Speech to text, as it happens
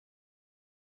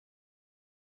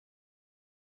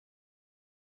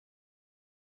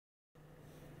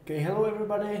Okay, hello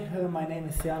everybody, my name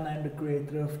is Jan, I'm the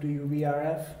creator of the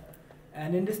UVRF,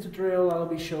 and in this tutorial I'll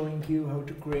be showing you how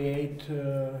to create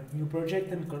a new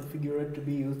project and configure it to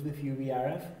be used with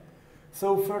UVRF.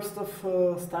 So first off,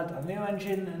 start a new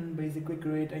engine and basically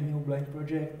create a new blank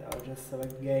project. I'll just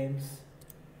select games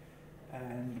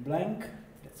and blank,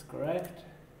 that's correct.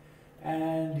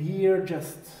 And here,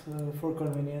 just for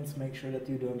convenience, make sure that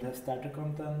you don't have starter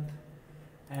content.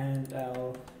 And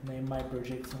I'll name my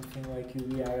project something like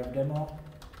UVRF demo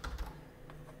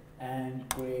and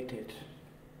create it.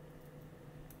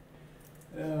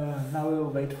 Now we'll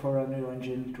wait for a new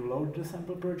engine to load the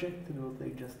sample project. It will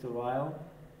take just a while.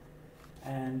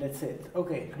 And that's it.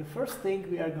 Okay, the first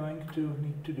thing we are going to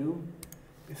need to do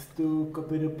is to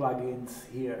copy the plugins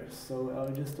here. So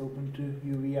I'll just open the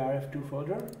UVRF2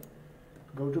 folder,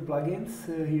 go to plugins.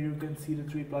 Here you can see the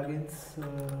 3 plugins.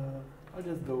 I'll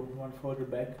just go one folder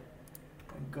back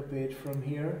and copy it from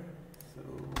here. So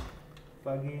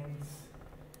plugins,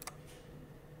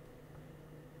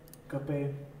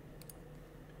 copy,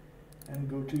 and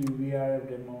go to UVRF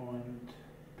demo and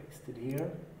paste it here.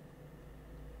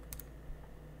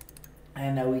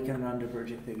 And now we can run the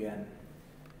project again.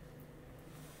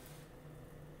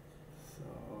 So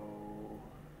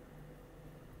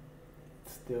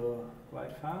it's still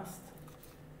quite fast.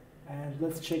 And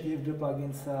let's check if the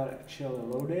plugins are actually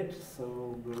loaded.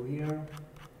 So go here,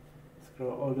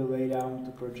 scroll all the way down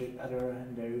to project other,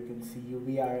 and there you can see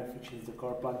UVRF, which is the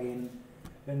core plugin.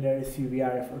 Then there is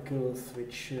UVRF Oculus,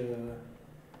 which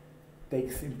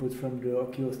takes input from the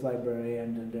Oculus library,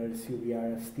 and then there is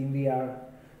UVRF Steamvr.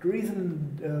 The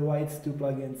reason why it's 2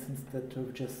 plugins instead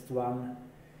of just one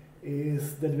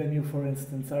is that when you, for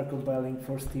instance, are compiling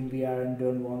for Steamvr and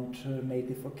don't want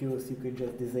native Oculus, you can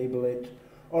just disable it.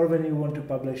 Or when you want to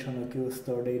publish on Oculus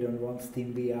Store, they don't want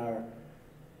Steamvr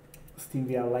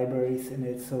libraries in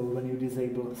it. So when you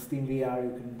disable Steamvr,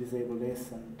 you can disable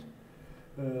this, and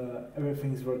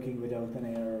everything's working without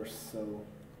any errors. So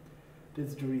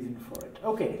that's the reason for it.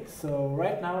 Okay, so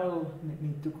right now I'll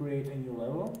need to create a new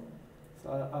level. So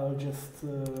I'll just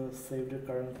save the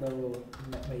current level,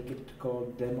 make it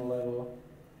called demo level,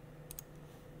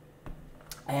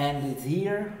 and it's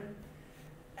here.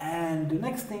 And the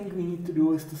next thing we need to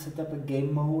do is to set up a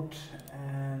game mode,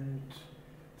 and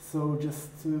so just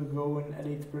go and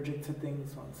edit project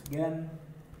settings once again,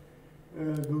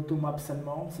 go to maps and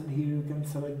modes, and here you can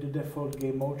select the default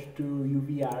game mode to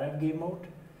UVRF game mode.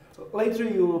 Later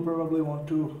you will probably want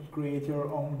to create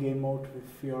your own game mode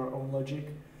with your own logic,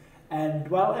 and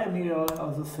while I'm here I'll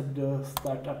also set the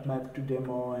startup map to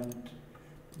demo and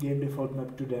game default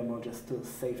map to demo just to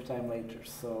save time later.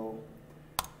 So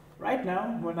right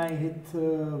now, when I hit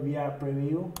VR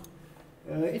preview,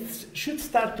 it should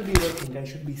start to be working. I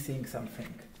should be seeing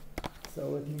something. So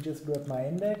let me just grab my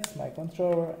index, my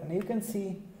controller, and you can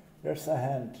see there's a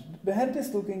hand. The hand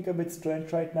is looking a bit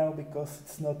strange right now because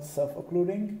it's not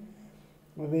self-occluding,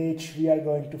 which we are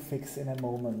going to fix in a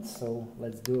moment. So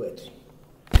let's do it.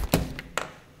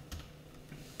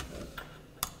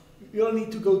 You'll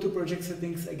need to go to project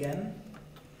settings again,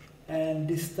 and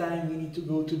this time we need to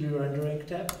go to the rendering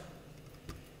tab.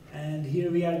 And here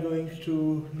we are going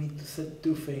to need to set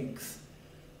 2 things.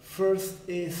 First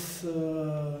is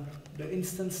the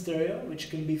instant stereo, which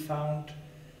can be found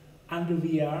under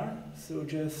VR. So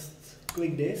just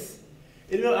click this.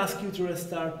 It will ask you to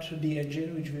restart the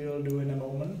engine, which we will do in a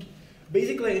moment.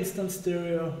 Basically, instant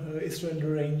stereo is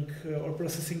rendering or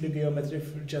processing the geometry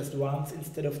just once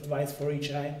instead of twice for each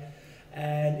eye.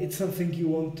 And it's something you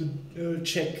want to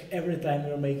check every time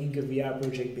you're making a VR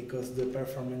project because the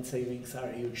performance savings are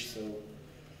huge. So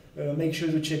make sure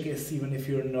to check this even if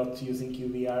you're not using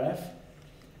UVRF.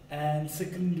 And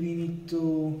second, we need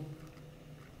to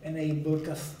enable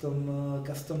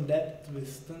custom depth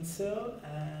with stencil,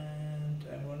 and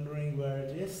I'm wondering where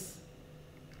it is.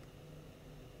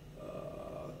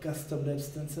 Custom depth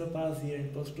stencil path here in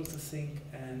post-processing,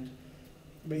 and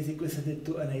basically set it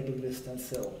to enable with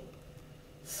stencil.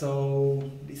 So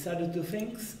these are the 2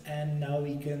 things, and now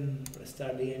we can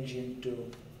restart the engine too.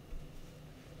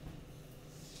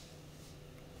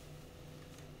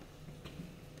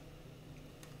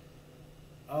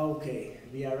 Okay,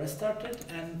 we are restarted,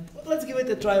 and let's give it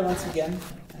a try once again.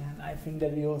 And I think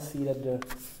that we will see that the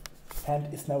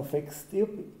hand is now fixed.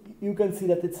 You can see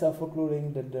that it's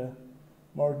self-occluding, that the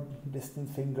more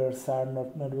distant fingers are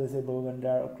not visible when they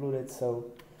are occluded.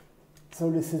 So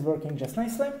this is working just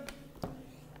nicely.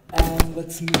 And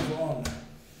let's move on.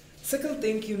 Second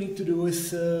thing you need to do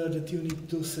is that you need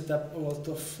to set up a lot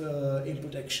of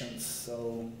input actions.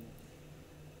 So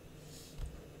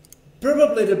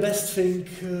probably the best thing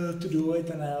to do it,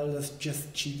 and I'll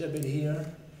just cheat a bit here,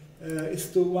 is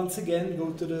to once again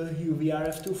go to the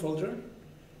UVRF2 folder,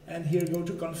 and here go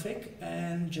to config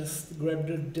and just grab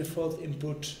the default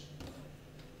input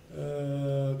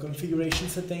configuration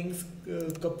settings,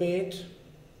 copy it,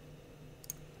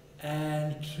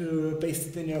 and paste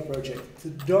it in your project.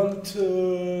 Don't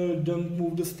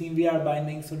move the Steamvr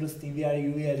bindings or the Steamvr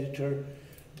UV editor.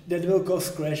 That will cause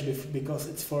crash because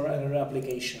it's for another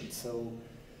application. So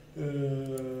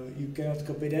you cannot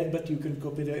copy that, but you can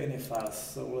copy the ini files.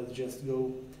 So let's just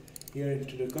go here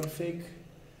into the config,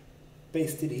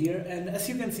 paste it here, and as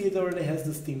you can see, it already has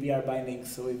the Steamvr binding.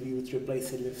 So if you would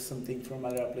replace it with something from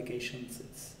other applications,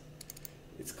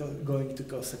 it's going to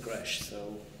cause a crash.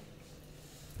 So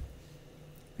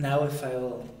now if I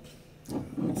will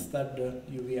start the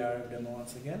UVRF demo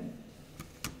once again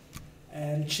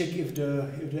and check if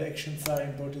the actions are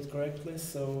imported correctly.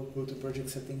 So go to project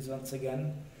settings once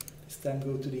again. This time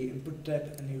go to the input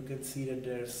tab, and you can see that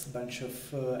there's a bunch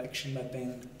of action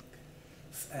mapping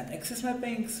and access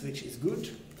mappings, which is good.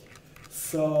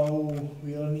 So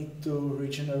we'll need to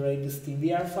regenerate the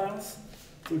Steamvr files.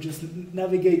 So just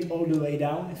navigate all the way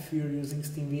down if you're using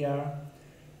Steamvr,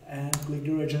 and click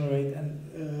the regenerate and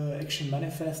action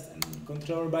manifest and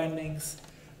controller bindings.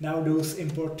 Now those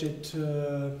imported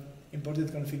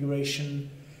configuration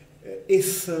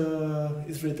is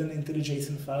written into the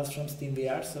JSON files from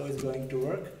Steamvr, so it's going to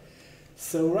work.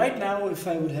 So right now, if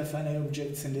I would have any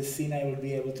objects in this scene, I will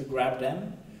be able to grab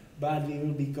them, but we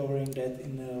will be covering that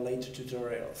in a later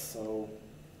tutorial. So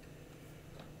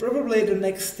probably the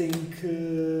next thing,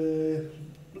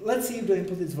 let's see if the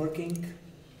input is working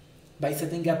by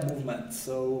setting up movement.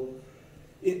 So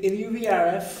in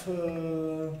UVRF,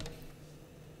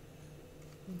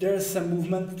 there's some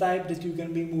movement type that you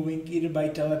can be moving either by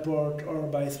teleport or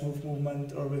by smooth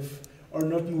movement, or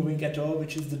not moving at all,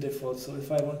 which is the default. So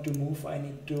if I want to move, I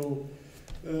need to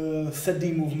set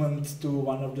the movement to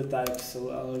one of the types. So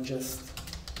I'll just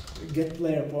get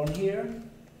player pawn here.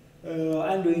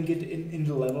 I'm doing it in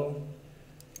the level.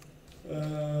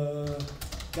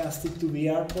 Cast it to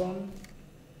VR pawn,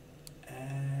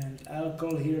 and I'll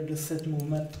call here the set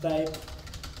movement type.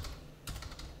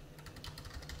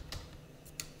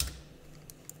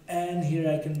 And here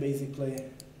I can basically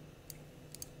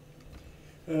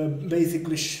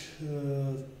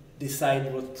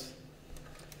decide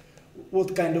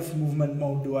what kind of movement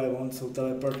mode do I want. So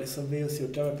teleport is obvious, you're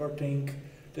teleporting.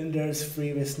 Then there's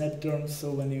free with snap turn,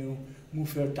 so when you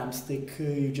move your thumbstick,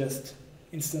 you just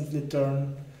instantly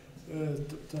turn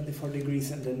 24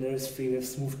 degrees, and then there's free with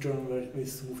smooth turn with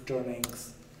smooth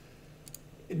turnings.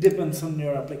 It depends on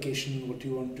your application, what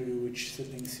you want to do, which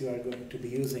settings you are going to be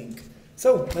using.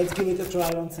 So let's give it a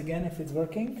try once again if it's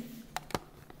working.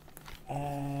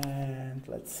 And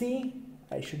let's see,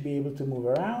 I should be able to move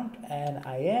around, and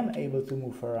I am able to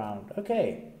move around.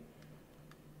 Okay.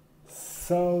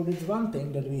 So that's one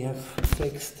thing that we have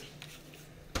fixed.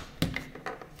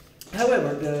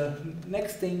 However, the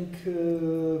next thing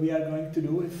we are going to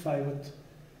do, if I would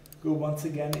go once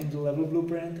again into level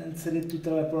blueprint and set it to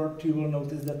teleport, you will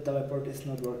notice that teleport is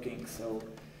not working. So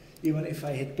even if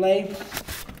I hit play,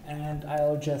 and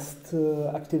I'll just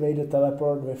activate the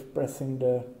teleport with pressing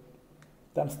the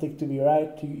thumbstick to the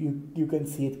right, you can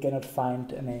see it cannot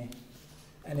find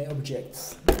any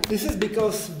objects. This is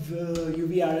because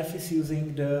UVRF is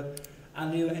using the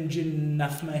Unreal Engine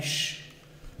nav mesh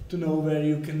to know where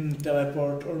you can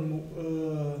teleport or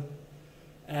move,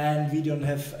 and we don't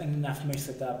have any nav mesh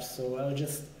set up. So I'll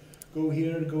just go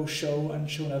here, go show and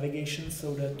show navigation,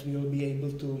 so that we will be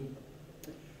able to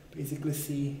basically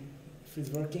see if it's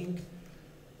working.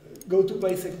 Go to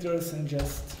play sectors and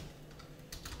just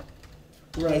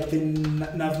write in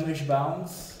nav mesh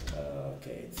bounds.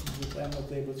 Okay, it's good. I'm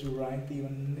not able to write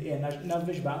even, nav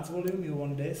mesh bounds volume, you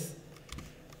want this.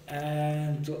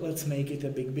 And let's make it a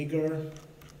bit bigger.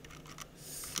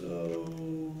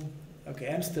 So, okay,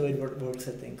 I'm still in work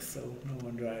settings, so no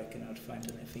wonder I cannot find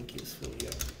anything useful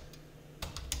here.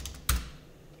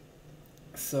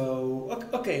 So,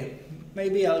 okay,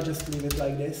 maybe I'll just leave it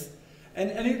like this.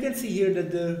 And you can see here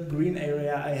that the green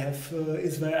area I have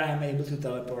is where I am able to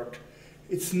teleport.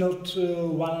 It's not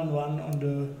one-on-one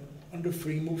on the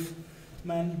free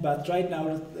movement, but right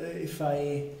now if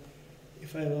I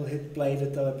will hit play, the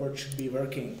teleport should be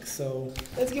working. So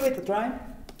let's give it a try.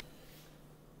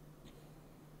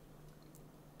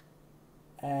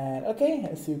 And okay,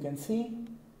 as you can see,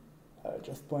 I'll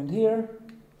just point here.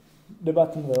 The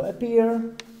button will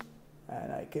appear,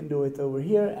 and I can do it over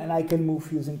here, and I can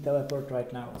move using teleport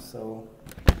right now. So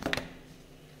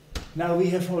now we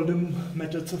have all the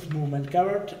methods of movement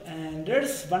covered, and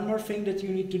there's one more thing that you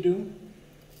need to do.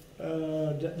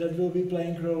 that will be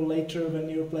playing a role later when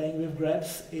you're playing with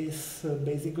grabs is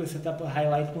basically set up a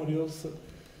highlight module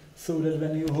so that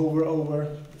when you hover over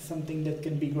something that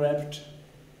can be grabbed,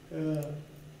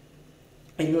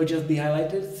 it will just be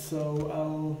highlighted.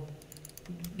 So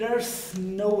there's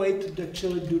no way to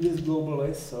actually do this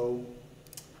globally, so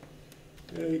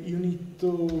you need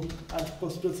to add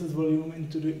post-process volume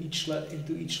into each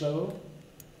level.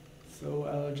 So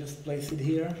I'll just place it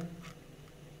here.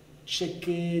 Check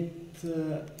it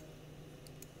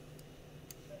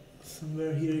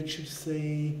somewhere here. It should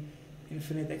say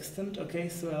infinite extent. Okay,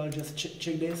 so I'll just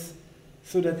check this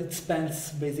so that it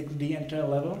spans basically the entire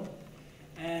level.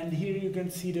 And here you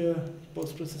can see the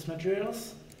post-process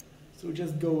materials. So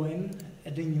just go in,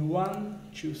 add a new one,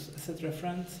 choose asset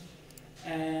reference,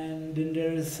 and then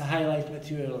there is highlight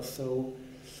material. So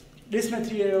this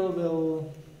material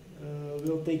will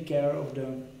take care of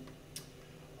the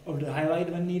highlight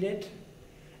when needed.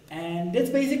 And that's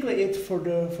basically it for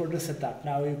the setup.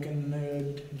 Now you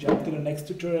can jump to the next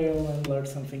tutorial and learn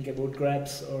something about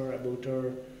grabs or about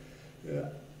our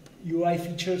UI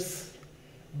features.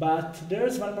 But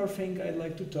there's one more thing I'd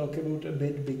like to talk about a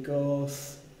bit,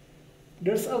 because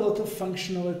there's a lot of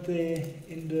functionality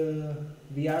in the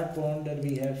VR pawn that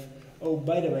we have. Oh,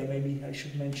 by the way, maybe I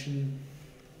should mention,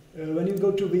 when you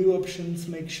go to view options,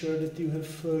 make sure that you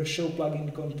have show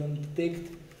plugin content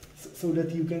ticked, so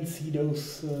that you can see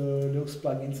those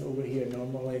plugins over here.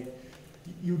 Normally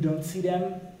you don't see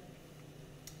them,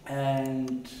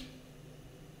 and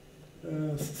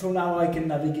so now I can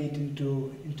navigate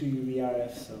into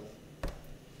UVRF.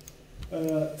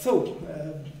 So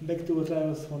back to what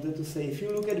I wanted to say. If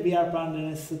you look at VR pawn,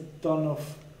 then it's a ton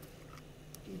of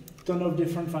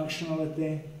different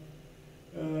functionality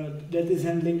that is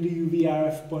handling the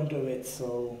UVRF point of it.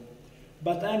 So,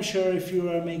 but I'm sure if you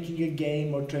are making a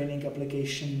game or training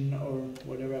application or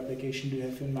whatever application you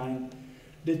have in mind,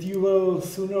 that you will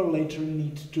sooner or later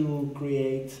need to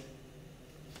create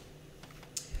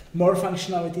more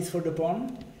functionalities for the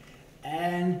pawn.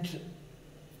 And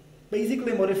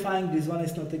basically modifying this one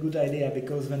is not a good idea,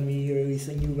 because when we release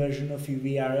a new version of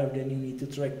UVRF, then you need to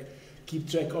keep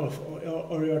track of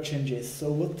all your changes.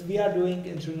 So what we are doing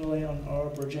internally on our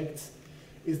projects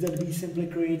is that we simply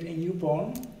create a new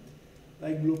pawn,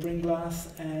 like blueprint glass,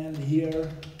 and here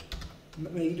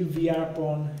make the VR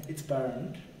pawn its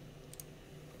parent.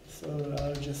 So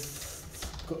I'll just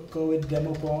call it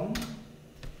demo pawn.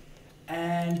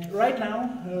 And right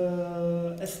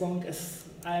now, as long as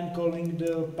I'm calling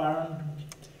the parent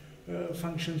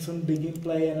functions on begin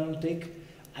play and on tick,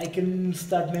 I can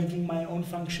start making my own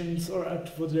functions or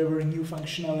add whatever new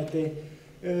functionality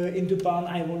into pawn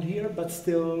I want here, but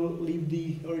still leave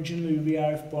the original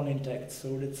UVRF pawn intact.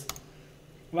 So that's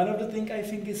one of the things I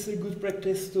think is a good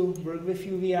practice to work with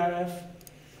UVRF.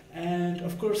 And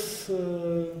of course,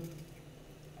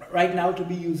 right now to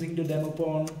be using the demo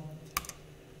pawn,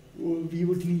 we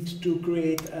would need to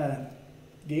create a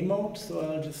game mode. So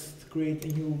I'll just create a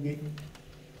new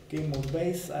game mode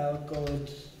base. I'll call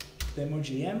it demo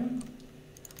GM,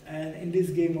 and in this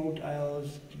game mode I'll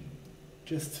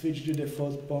just switch the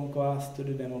default pawn class to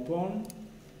the demo pawn.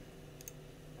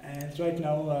 And right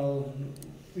now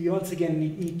we once again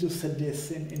need to set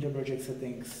this in the project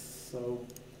settings. So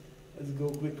let's go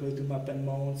quickly to map and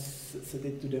modes, set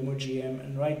it to demo GM,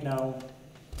 and right now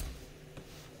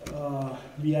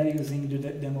we are using the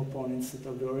demo pawn instead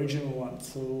of the original one.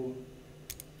 So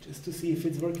just to see if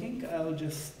it's working, I'll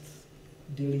just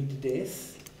delete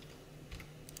this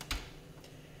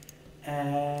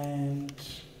and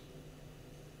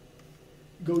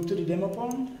go to the demo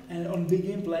pawn, and on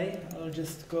begin play I'll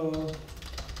just call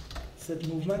set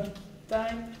movement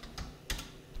type,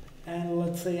 and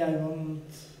let's say I want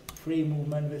free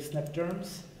movement with snap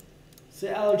terms, so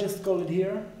I'll just call it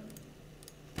here,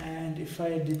 and if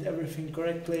I did everything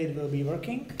correctly it will be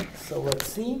working. So let's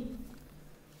see,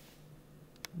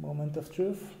 moment of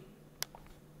truth.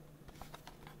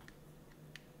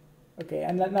 Okay,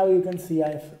 and now you can see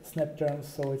I have snap turns,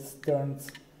 so it turns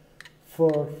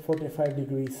for 45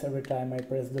 degrees every time I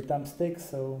press the thumbstick.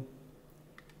 So,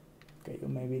 okay, you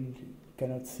maybe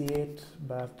cannot see it,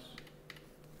 but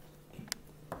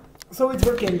so it's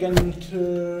working. And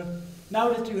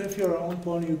now that you have your own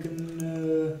pawn, you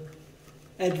can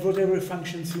add whatever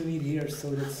functions you need here. So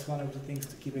that's one of the things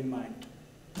to keep in mind.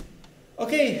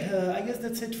 Okay, I guess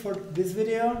that's it for this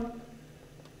video.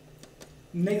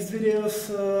 Next videos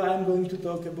I'm going to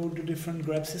talk about the different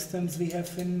grab systems we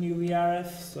have in UVRF,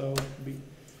 so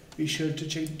be sure to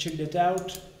check that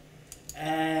out,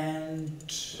 and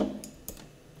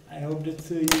I hope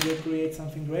that you will create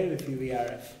something great with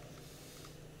UVRF.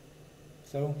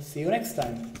 So see you next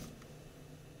time.